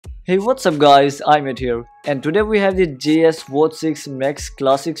Hey, what's up guys, iMAT here, and today we have the Watch6 Max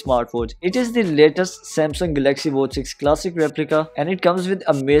Classic Smartwatch. It is the latest Samsung Galaxy Watch 6 Classic replica and it comes with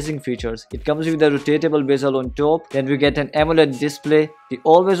amazing features. It comes with a rotatable bezel on top, then we get an AMOLED display, the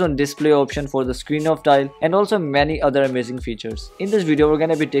always on display option for the screen of dial, and also many other amazing features. In this video we're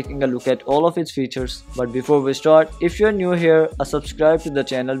gonna be taking a look at all of its features, but before we start, if you're new here, a subscribe to the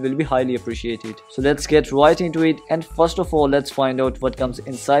channel will be highly appreciated. So let's get right into it, and first of all let's find out what comes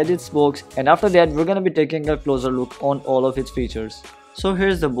inside its box, and after that we're gonna be taking a closer look on all of its features. So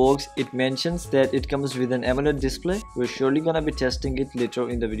here's the box. It mentions that it comes with an AMOLED display. We're surely gonna be testing it later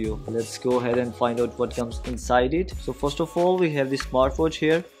in the video. Let's go ahead and find out what comes inside it. So first of all we have the smartwatch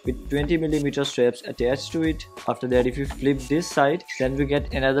here with 20mm straps attached to it. After that, if you flip this side, then we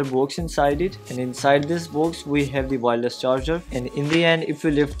get another box inside it, and inside this box we have the wireless charger, and in the end if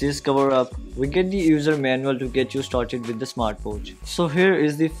we lift this cover up we get the user manual to get you started with the smartwatch. So here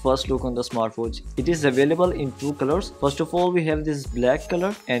is the first look on the smartwatch. It is available in two colors. First of all we have this black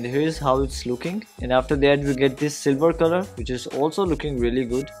color, and here is how it's looking, and after that we get this silver color which is also looking really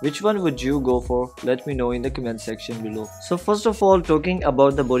good. Which one would you go for? Let me know in the comment section below. So first of all, talking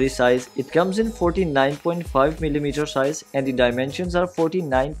about the body size, it comes in 49.5mm size and the dimensions are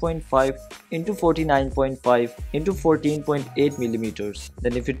 49.5 into 49.5 into 14.8mm.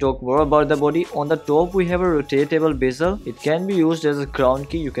 Then if you talk more about the body, on the top we have a rotatable bezel. It can be used as a crown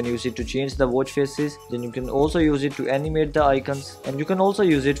key. You can use it to change the watch faces, then you can also use it to animate the icons, and you can also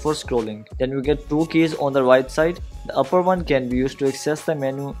use it for scrolling. Then we get two keys on the right side. The upper one can be used to access the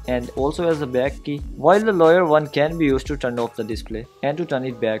menu and also as a back key, while the lower one can be used to turn off the display and to turn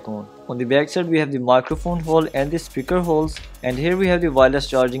it back on. On the back side we have the microphone hole and the speaker holes, and here we have the wireless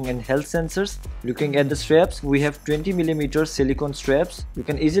charging and health sensors. Looking at the straps, we have 20mm silicone straps. You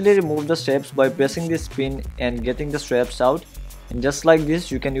can easily remove the straps by pressing this pin and getting the straps out. And just like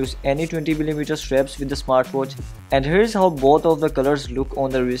this, you can use any 20mm straps with the smartwatch. And here's how both of the colors look on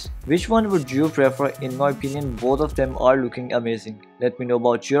the wrist. Which one would you prefer? In my opinion, both of them are looking amazing. Let me know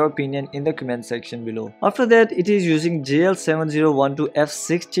about your opinion in the comment section below. After that, it is using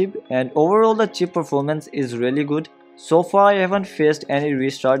JL7012F6 chip, and overall the chip performance is really good. So far I haven't faced any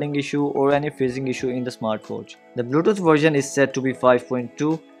restarting issue or any freezing issue in the smartwatch. The Bluetooth version is set to be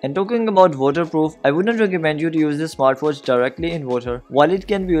 5.2. And talking about waterproof, I wouldn't recommend you to use this smartwatch directly in water, while it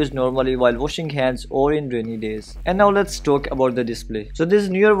can be used normally while washing hands or in rainy days. And now let's talk about the display. So this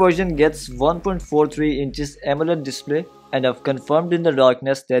newer version gets 1.43 inches AMOLED display, and I've confirmed in the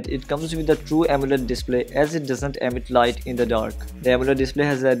darkness that it comes with a true AMOLED display as it doesn't emit light in the dark. The AMOLED display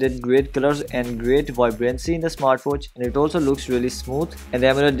has added great colors and great vibrancy in the smartwatch, and it also looks really smooth. And the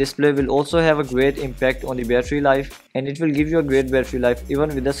AMOLED display will also have a great impact on the battery life, and it will give you a great battery life even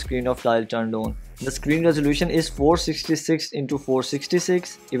with the screen of dial turned on. The screen resolution is 466 into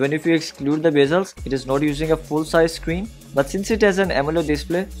 466. Even if you exclude the bezels, it is not using a full-size screen. But since it has an AMOLED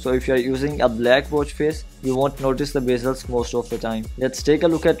display, so if you are using a black watch face, you won't notice the bezels most of the time. Let's take a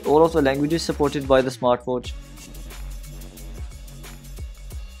look at all of the languages supported by the smartwatch.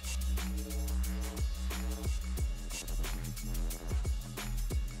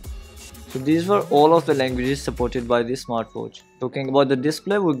 So these were all of the languages supported by this smartwatch. Talking about the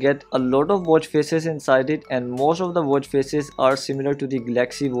display, we get a lot of watch faces inside it, and most of the watch faces are similar to the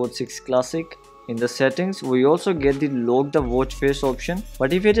Galaxy Watch 6 Classic. In the settings, we also get the lock the watch face option,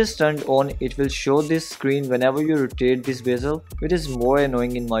 but if it is turned on, it will show this screen whenever you rotate this bezel, which is more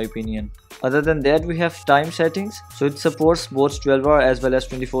annoying in my opinion. Other than that, we have time settings, so it supports both 12-hour as well as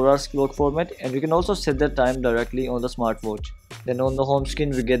 24 hours clock format, and you can also set the time directly on the smartwatch. Then on the home screen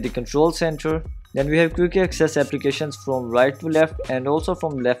we get the control center. Then we have quick access applications from right to left and also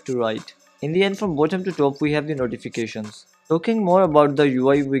from left to right. In the end, from bottom to top we have the notifications. Talking more about the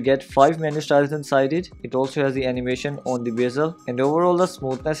UI, we get 5 menu styles inside it. It also has the animation on the bezel, and overall the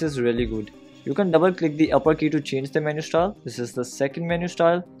smoothness is really good. You can double click the upper key to change the menu style. This is the second menu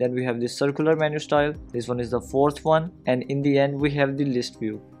style. Then we have the circular menu style. This one is the fourth one, and in the end we have the list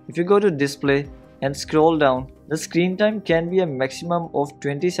view. If you go to display and scroll down, the screen time can be a maximum of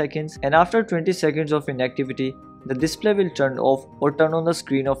 20 seconds, and after 20 seconds of inactivity, the display will turn off or turn on the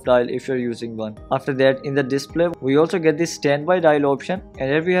screen of dial if you're using one. After that, in the display, we also get the standby dial option, and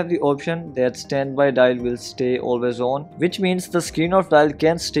here we have the option that standby dial will stay always on, which means the screen of dial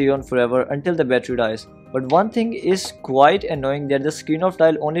can stay on forever until the battery dies. But one thing is quite annoying, that the screen of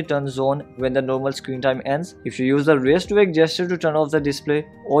dial only turns on when the normal screen time ends. If you use the raise to wake gesture to turn off the display,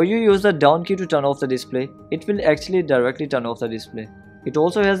 or you use the down key to turn off the display, it will actually directly turn off the display. It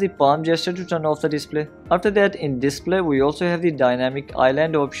also has the palm gesture to turn off the display. After that, in display we also have the dynamic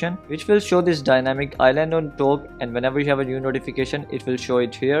island option, which will show this dynamic island on top, and whenever you have a new notification it will show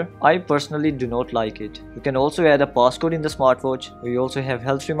it here. I personally do not like it. You can also add a passcode in the smartwatch. We also have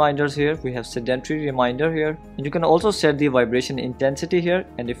health reminders here, we have sedentary reminder here, and you can also set the vibration intensity here.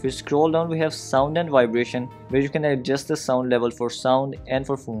 And if we scroll down, we have sound and vibration, where you can adjust the sound level for sound and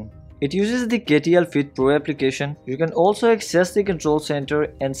for phone. It uses the KTL Fit Pro application. You can also access the control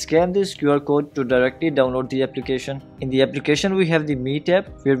center and scan this QR code to directly download the application. In the application we have the Me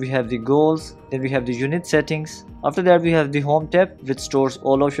tab, where we have the goals, then we have the unit settings. After that we have the Home tab, which stores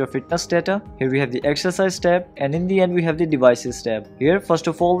all of your fitness data. Here we have the Exercise tab, and in the end we have the Devices tab. Here first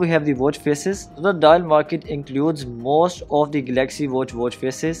of all we have the watch faces. So the dial market includes most of the Galaxy Watch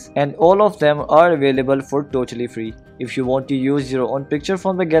faces, and all of them are available for totally free. If you want to use your own picture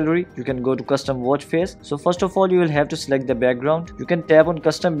from the gallery, you can go to custom watch face. So first of all you will have to select the background. You can tap on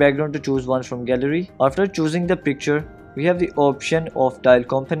custom background to choose one from gallery. After choosing the picture, we have the option of dial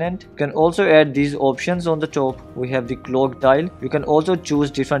component. You can also add these options on the top. We have the clock dial. You can also choose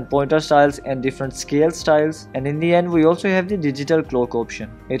different pointer styles and different scale styles. And in the end we also have the digital clock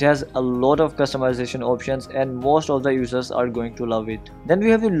option. It has a lot of customization options and most of the users are going to love it. Then we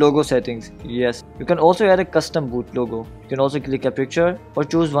have the logo settings. Yes, you can also add a custom boot logo. You can also click a picture or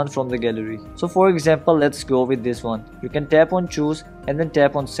choose one from the gallery. So for example, let's go with this one. You can tap on choose and then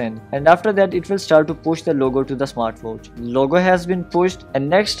tap on send, and after that it will start to push the logo to the smartwatch. Logo has been pushed, and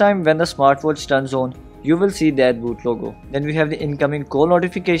next time when the smartwatch turns on, you will see that boot logo. Then we have the incoming call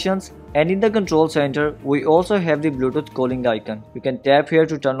notifications, and in the control center we also have the Bluetooth calling icon. You can tap here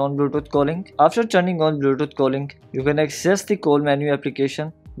to turn on Bluetooth calling. After turning on Bluetooth calling, you can access the call menu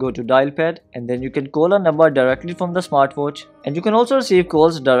application. Go to dial pad, and then you can call a number directly from the smartwatch, and you can also receive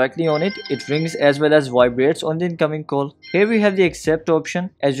calls directly on it. It rings as well as vibrates on the incoming call. Here we have the accept option.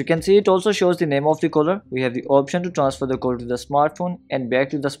 As you can see, it also shows the name of the caller. We have the option to transfer the call to the smartphone and back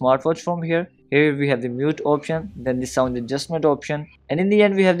to the smartwatch from here. Here we have the mute option, then the sound adjustment option, and in the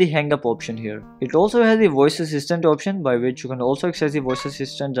end we have the hang up option here. It also has the voice assistant option, by which you can also access the voice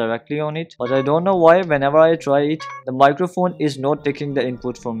assistant directly on it, but I don't know why whenever I try it, the microphone is not taking the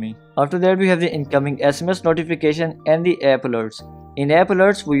input from me. After that we have the incoming SMS notification and the app alerts. In app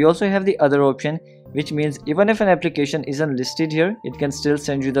alerts we also have the other option, which means even if an application isn't listed here, it can still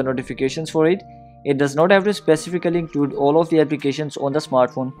send you the notifications for it. It does not have to specifically include all of the applications on the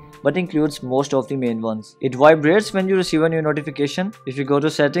smartphone, but includes most of the main ones. It vibrates when you receive a new notification. If you go to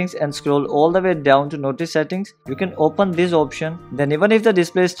settings and scroll all the way down to notice settings, you can open this option. Then even if the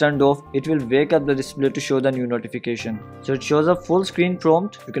display is turned off, it will wake up the display to show the new notification. So it shows a full screen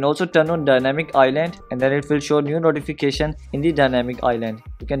prompt. You can also turn on dynamic island, and then it will show new notification in the dynamic island.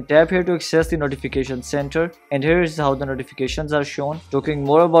 You can tap here to access the notification center, and here is how the notifications are shown. Talking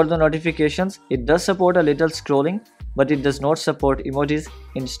more about the notifications, it does support a little scrolling, but it does not support emojis.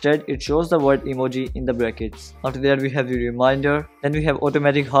 Instead, it shows the word emoji in the brackets. After that we have the reminder. Then we have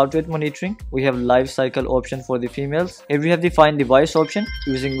automatic heart rate monitoring. We have life cycle option for the females. Here we have the find device option,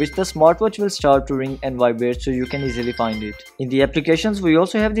 using which the smartwatch will start to ring and vibrate so you can easily find it. In the applications we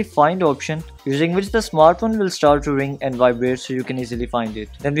also have the find option, using which the smartphone will start to ring and vibrate so you can easily find it.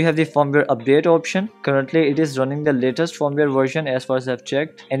 Then we have the firmware update option. Currently it is running the latest firmware version as far as I've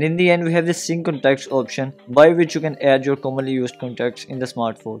checked. And in the end we have the sync contacts option, by which you can add your commonly used contacts in the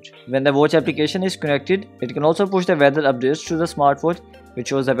smartwatch. When the watch application is connected, it can also push the weather updates to the smartwatch, which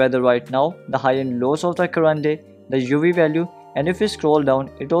shows the weather right now, the high and lows of the current day, the UV value, and if we scroll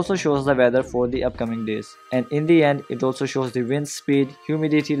down, it also shows the weather for the upcoming days. And in the end, it also shows the wind speed,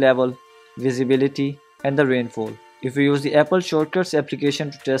 humidity level, visibility, and the rainfall. If we use the Apple Shortcuts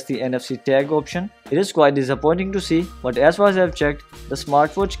application to test the NFC tag option, it is quite disappointing to see, but as far as I have checked, the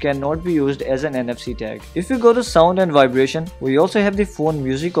smartwatch cannot be used as an NFC tag. If we go to sound and vibration, we also have the phone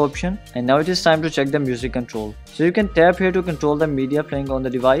music option, and now it is time to check the music control. So you can tap here to control the media playing on the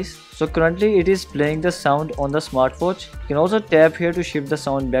device. So currently it is playing the sound on the smartwatch. You can also tap here to shift the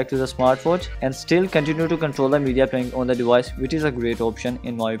sound back to the smartwatch and still continue to control the media playing on the device, which is a great option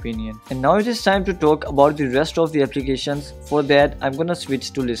in my opinion. And now it is time to talk about the rest of the applications. For that, I'm gonna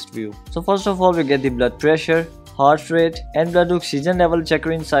switch to list view. So first of all, we get the blood pressure, heart rate, and blood oxygen level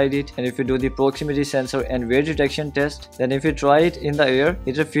checker inside it. And if you do the proximity sensor and wear detection test, then if you try it in the air,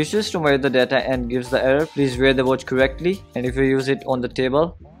 it refuses to wear the data and gives the error, please wear the watch correctly. And if you use it on the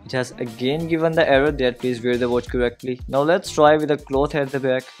table, It has again given the error that please wear the watch correctly. Now let's try with a cloth at the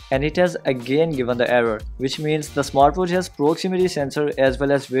back, and it has again given the error, which means the smartwatch has proximity sensor as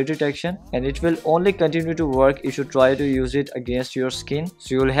well as wear detection, and it will only continue to work if you try to use it against your skin.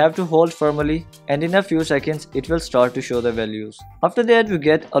 So you will have to hold firmly, and in a few seconds it will start to show the values. After that we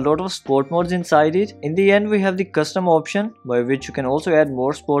get a lot of sport modes inside it. In the end we have the custom option by which you can also add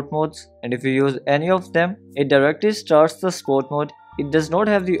more sport modes, and if you use any of them, it directly starts the sport mode. It does not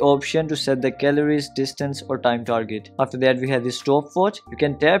have the option to set the calories, distance or time target. After that we have the stopwatch. You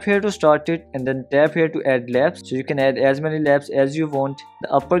can tap here to start it and then tap here to add laps, so you can add as many laps as you want.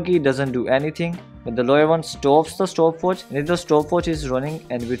 The upper key doesn't do anything, but the lower one stops the stopwatch, and if the stopwatch is running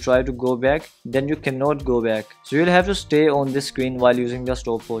and we try to go back, then you cannot go back. So you'll have to stay on this screen while using the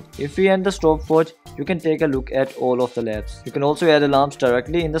stopwatch. If we end the stopwatch, you can take a look at all of the laps. You can also add alarms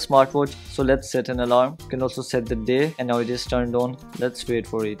directly in the smartwatch, so let's set an alarm. You can also set the day, and now it is turned on. Let's wait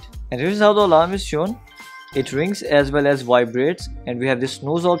for it. And here's how the alarm is shown. It rings as well as vibrates, and we have the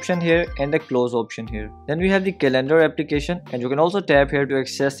snooze option here and the close option here. Then we have the calendar application, and you can also tap here to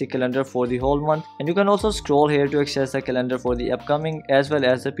access the calendar for the whole month, and you can also scroll here to access the calendar for the upcoming as well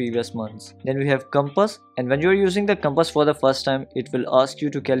as the previous months. Then we have compass, and when you are using the compass for the first time, it will ask you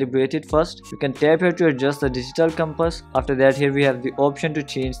to calibrate it first. You can tap here to adjust the digital compass. After that, here we have the option to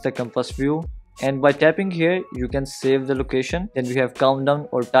change the compass view, and by tapping here you can save the location. Then we have countdown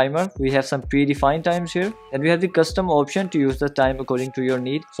or timer. We have some predefined times here. Then we have the custom option to use the time according to your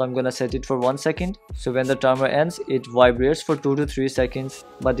need, so I'm gonna set it for 1 second. So when the timer ends, it vibrates for 2 to 3 seconds,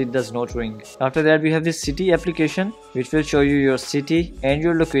 but it does not ring. After that we have the city application, which will show you your city and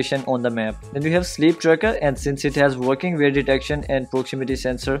your location on the map. Then we have sleep tracker, and since it has working wear detection and proximity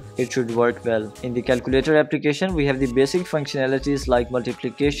sensor, it should work well. In the calculator application, we have the basic functionalities like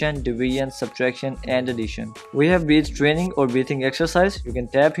multiplication, division, subtraction and addition. We have breath training or breathing exercise. You can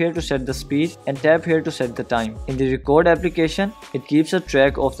tap here to set the speed and tap here to set the time. In the record application, it keeps a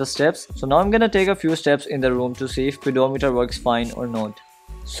track of the steps. So now I'm gonna take a few steps in the room to see if pedometer works fine or not.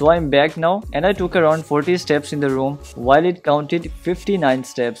 So I'm back now, and I took around 40 steps in the room while it counted 59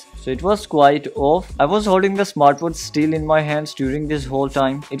 steps. So it was quite off. I was holding the smartwatch still in my hands during this whole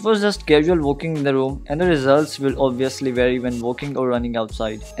time. It was just casual walking in the room, and the results will obviously vary when walking or running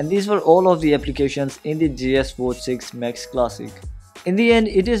outside. And these were all of the applications in the GS Watch 6 Max Classic. In the end,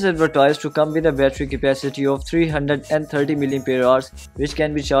 it is advertised to come with a battery capacity of 330 mAh, which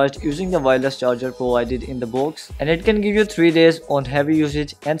can be charged using the wireless charger provided in the box, and it can give you 3 days on heavy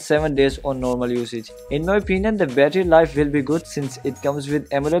usage and 7 days on normal usage. In my opinion, the battery life will be good since it comes with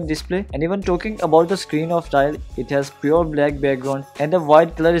AMOLED display, and even talking about the screen of tile, it has pure black background and the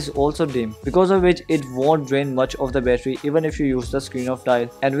white color is also dim, because of which it won't drain much of the battery even if you use the screen of tile,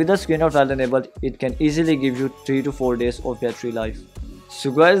 and with the screen of tile enabled, it can easily give you 3 to 4 days of battery life. So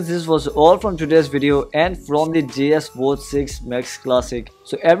guys, this was all from today's video and from the GS Watch 6 Max Classic.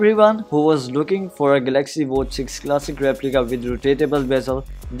 So everyone who was looking for a Galaxy Watch 6 Classic replica with rotatable bezel,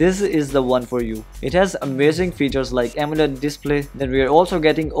 this is the one for you. It has amazing features like AMOLED display. Then we are also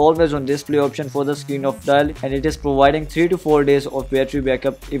getting always on display option for the screen of dial, and it is providing 3 to 4 days of battery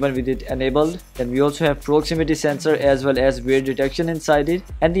backup even with it enabled. Then we also have proximity sensor as well as wear detection inside it,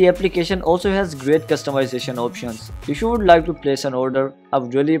 and the application also has great customization options. If you would like to place an order, I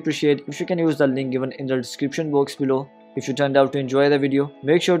would really appreciate if you can use the link given in the description box below. If you turned out to enjoy the video,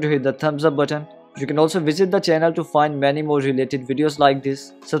 make sure to hit the thumbs up button. You can also visit the channel to find many more related videos like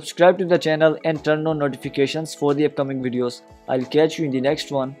this. Subscribe to the channel and turn on notifications for the upcoming videos. I'll catch you in the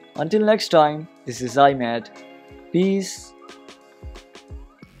next one. Until next time, this is iMAT. Peace.